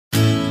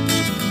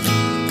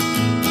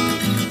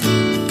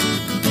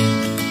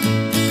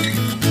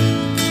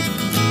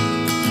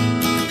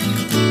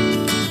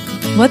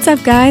What's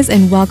up, guys,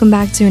 and welcome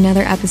back to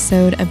another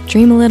episode of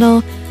Dream a Little,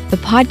 the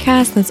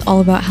podcast that's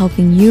all about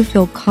helping you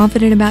feel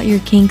confident about your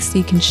kinks so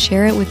you can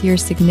share it with your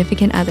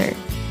significant other.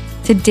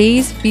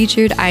 Today's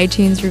featured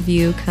iTunes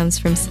review comes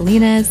from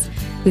Selena's,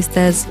 who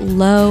says,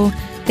 "Lo,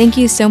 thank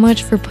you so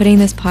much for putting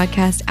this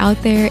podcast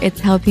out there.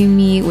 It's helping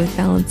me with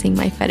balancing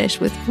my fetish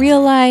with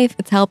real life.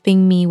 It's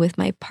helping me with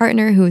my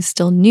partner who is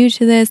still new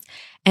to this,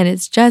 and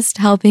it's just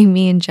helping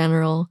me in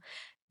general."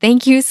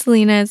 Thank you,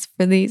 Selena's,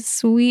 for the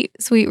sweet,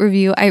 sweet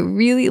review. I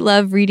really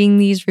love reading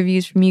these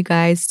reviews from you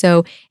guys.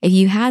 So if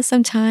you have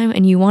some time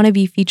and you want to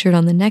be featured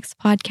on the next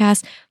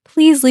podcast,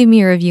 please leave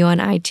me a review on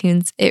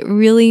iTunes. It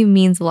really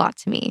means a lot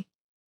to me.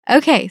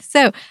 Okay,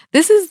 so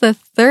this is the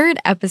third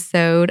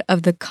episode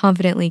of the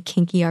Confidently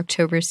Kinky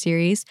October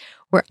series,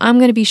 where I'm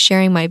going to be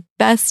sharing my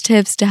best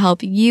tips to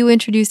help you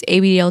introduce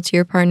ABDL to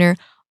your partner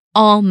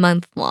all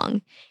month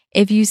long.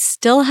 If you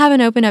still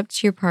haven't opened up to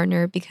your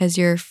partner because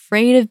you're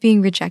afraid of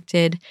being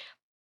rejected,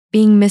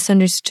 being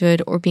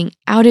misunderstood, or being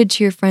outed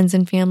to your friends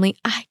and family,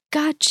 I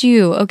got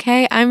you,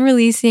 okay? I'm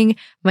releasing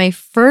my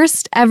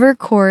first ever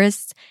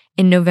course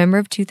in November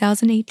of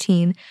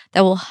 2018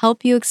 that will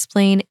help you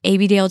explain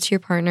ABDL to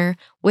your partner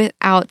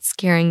without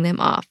scaring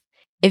them off.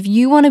 If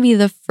you want to be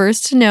the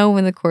first to know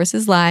when the course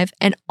is live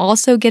and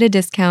also get a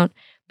discount,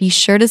 be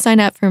sure to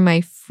sign up for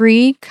my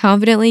free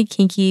Confidently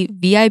Kinky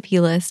VIP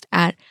list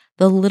at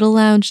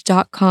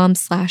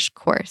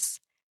thelittlelounge.com/course.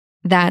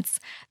 That's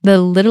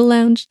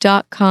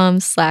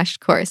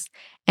thelittlelounge.com/course.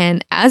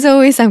 And as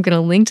always, I'm going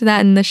to link to that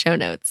in the show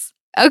notes.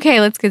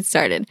 Okay, let's get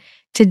started.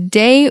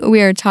 Today,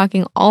 we are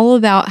talking all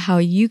about how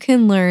you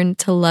can learn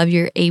to love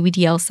your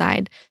ABDL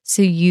side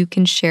so you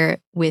can share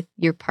it with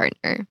your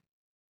partner.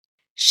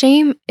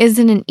 Shame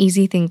isn't an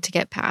easy thing to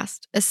get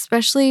past,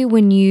 especially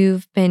when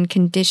you've been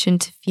conditioned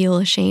to feel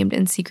ashamed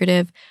and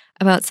secretive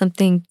about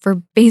something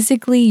for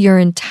basically your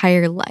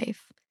entire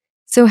life.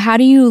 So how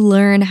do you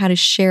learn how to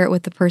share it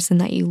with the person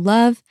that you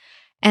love?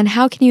 And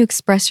how can you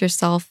express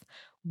yourself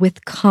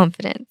with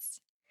confidence?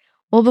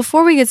 Well,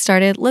 before we get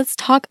started, let's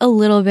talk a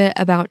little bit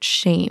about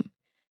shame.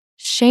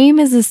 Shame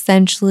is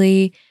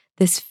essentially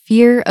this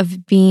fear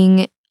of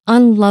being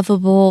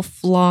unlovable,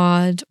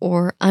 flawed,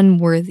 or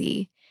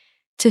unworthy.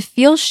 To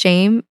feel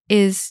shame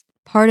is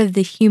part of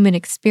the human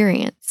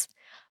experience.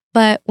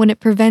 But when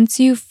it prevents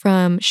you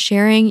from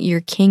sharing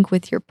your kink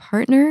with your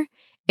partner,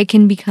 it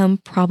can become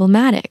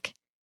problematic.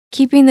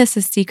 Keeping this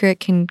a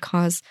secret can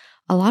cause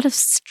a lot of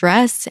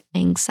stress,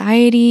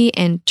 anxiety,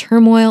 and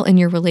turmoil in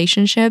your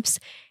relationships,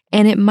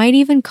 and it might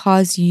even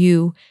cause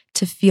you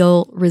to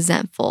feel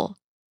resentful.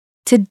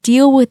 To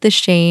deal with the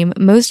shame,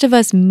 most of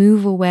us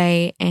move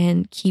away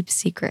and keep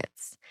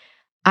secrets.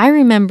 I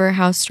remember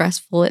how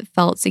stressful it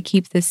felt to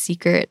keep this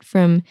secret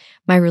from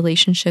my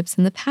relationships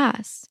in the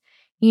past.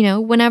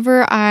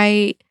 Whenever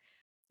I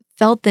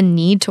felt the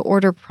need to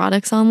order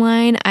products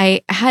online,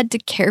 I had to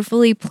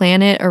carefully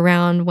plan it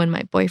around when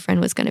my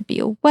boyfriend was going to be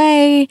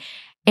away.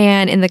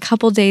 And in the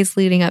couple days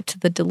leading up to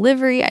the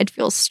delivery, I'd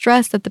feel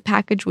stressed that the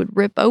package would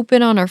rip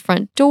open on our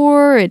front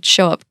door, it'd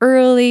show up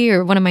early,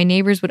 or one of my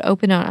neighbors would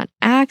open it on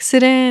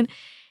accident.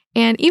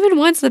 And even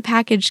once the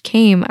package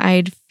came,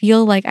 I'd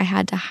feel like I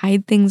had to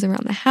hide things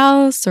around the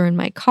house or in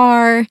my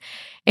car.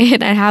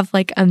 And I'd have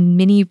like a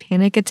mini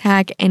panic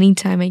attack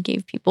anytime I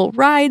gave people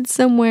rides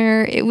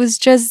somewhere. It was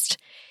just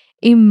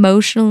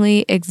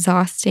emotionally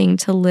exhausting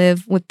to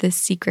live with this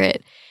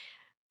secret,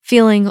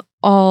 feeling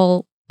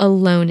all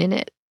alone in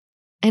it.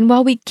 And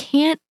while we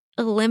can't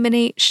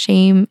eliminate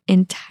shame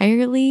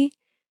entirely,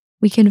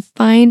 we can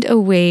find a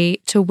way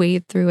to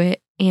wade through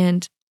it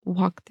and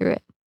walk through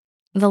it.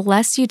 The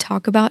less you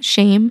talk about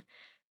shame,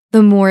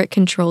 the more it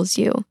controls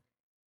you.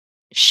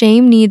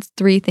 Shame needs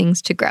 3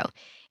 things to grow.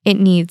 It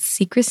needs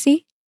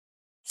secrecy,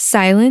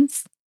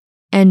 silence,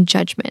 and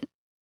judgment.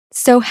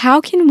 So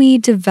how can we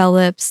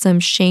develop some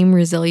shame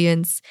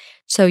resilience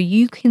so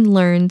you can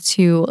learn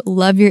to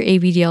love your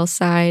ABDL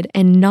side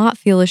and not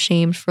feel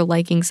ashamed for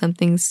liking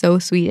something so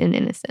sweet and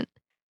innocent?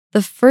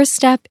 The first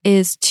step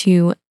is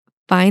to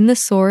find the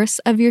source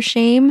of your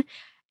shame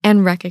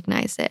and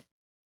recognize it.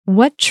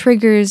 What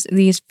triggers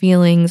these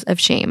feelings of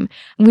shame?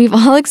 We've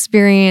all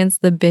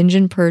experienced the binge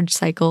and purge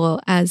cycle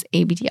as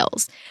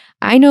ABDLs.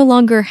 I no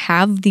longer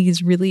have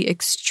these really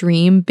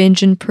extreme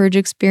binge and purge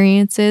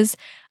experiences.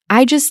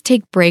 I just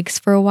take breaks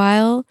for a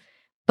while,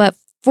 but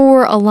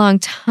for a long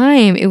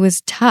time, it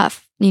was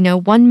tough.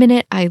 1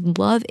 minute I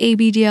love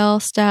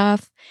ABDL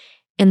stuff,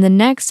 and the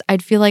next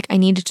I'd feel like I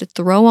needed to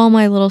throw all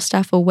my little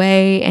stuff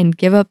away and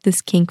give up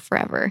this kink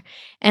forever.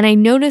 And I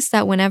noticed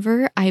that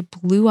whenever I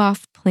blew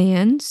off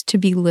plans to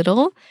be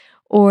little,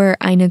 or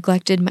I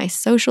neglected my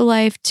social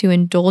life to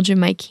indulge in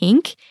my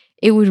kink,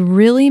 it would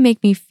really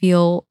make me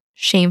feel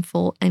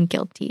shameful and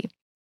guilty.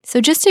 So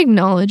just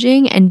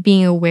acknowledging and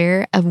being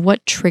aware of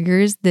what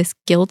triggers this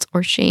guilt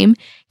or shame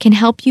can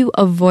help you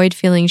avoid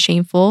feeling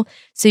shameful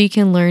so you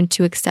can learn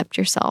to accept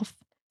yourself.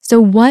 So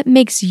what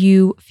makes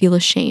you feel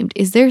ashamed?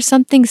 Is there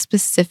something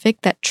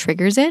specific that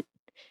triggers it?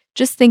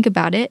 Just think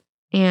about it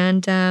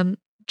and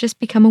just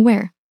become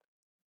aware.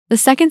 The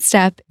second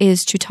step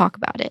is to talk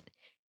about it.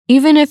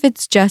 even if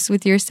it's just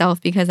with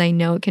yourself, because I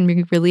know it can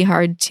be really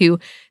hard to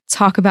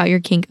talk about your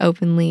kink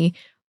openly.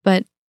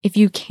 But if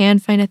you can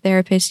find a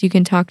therapist you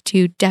can talk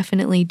to,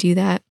 definitely do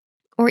that.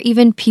 Or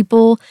even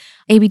people,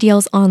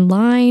 ABDLs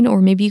online,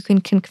 or maybe you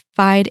can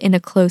confide in a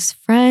close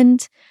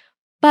friend.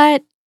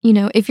 But,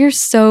 if you're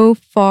so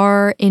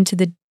far into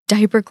the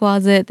diaper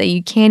closet that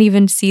you can't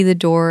even see the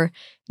door,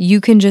 you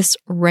can just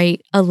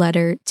write a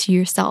letter to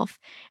yourself.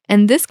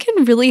 And this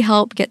can really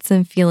help get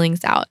some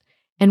feelings out.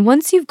 And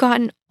once you've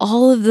gotten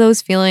all of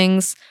those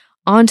feelings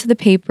onto the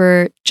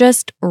paper,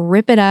 just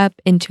rip it up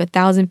into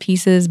 1,000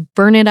 pieces,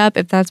 burn it up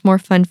if that's more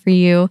fun for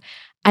you.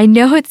 I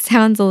know it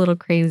sounds a little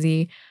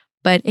crazy,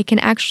 but it can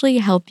actually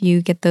help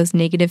you get those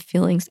negative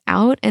feelings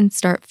out and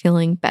start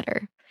feeling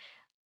better.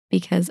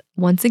 Because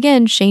once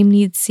again, shame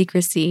needs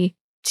secrecy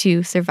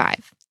to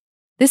survive.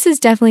 This is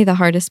definitely the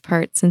hardest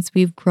part since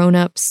we've grown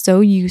up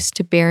so used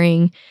to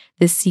burying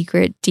this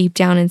secret deep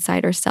down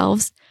inside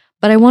ourselves.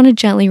 But I want to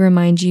gently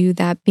remind you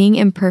that being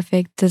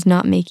imperfect does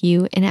not make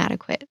you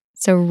inadequate.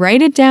 So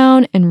write it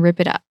down and rip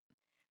it up.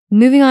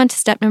 Moving on to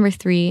step number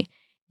 3,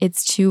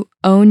 it's to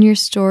own your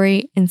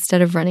story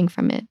instead of running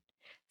from it.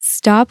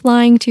 Stop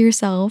lying to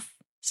yourself.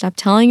 Stop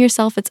telling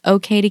yourself it's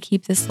okay to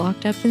keep this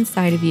locked up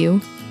inside of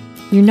you.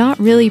 You're not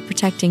really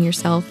protecting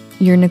yourself.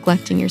 You're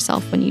neglecting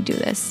yourself when you do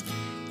this.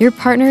 Your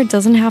partner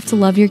doesn't have to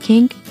love your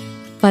kink,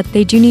 but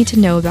they do need to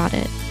know about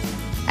it,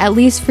 at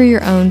least for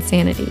your own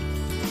sanity.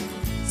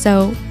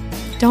 So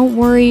don't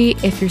worry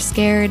if you're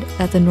scared.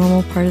 That's a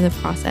normal part of the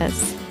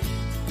process.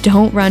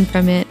 Don't run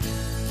from it.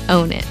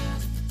 Own it.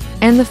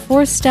 And the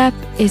 4th step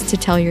is to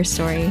tell your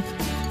story.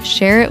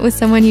 Share it with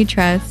someone you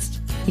trust,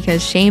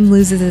 because shame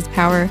loses its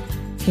power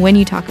when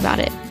you talk about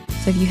it.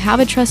 So if you have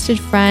a trusted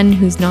friend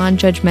who's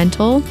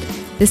non-judgmental,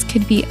 this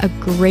could be a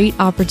great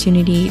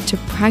opportunity to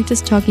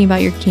practice talking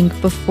about your kink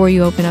before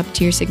you open up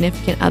to your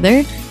significant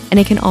other, and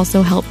it can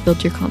also help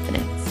build your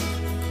confidence.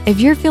 If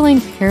you're feeling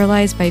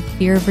paralyzed by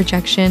fear of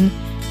rejection,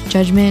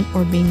 judgment,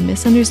 or being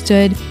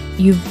misunderstood,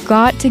 you've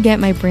got to get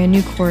my brand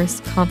new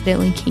course,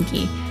 Confidently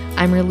Kinky.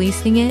 I'm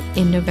releasing it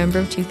in November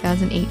of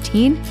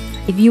 2018.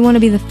 If you want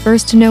to be the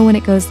first to know when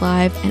it goes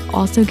live and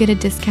also get a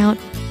discount,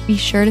 be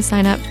sure to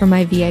sign up for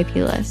my VIP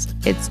list.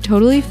 It's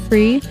totally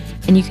free,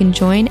 and you can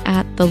join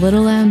at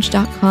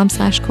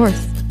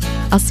thelittlelounge.com/course.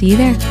 I'll see you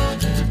there.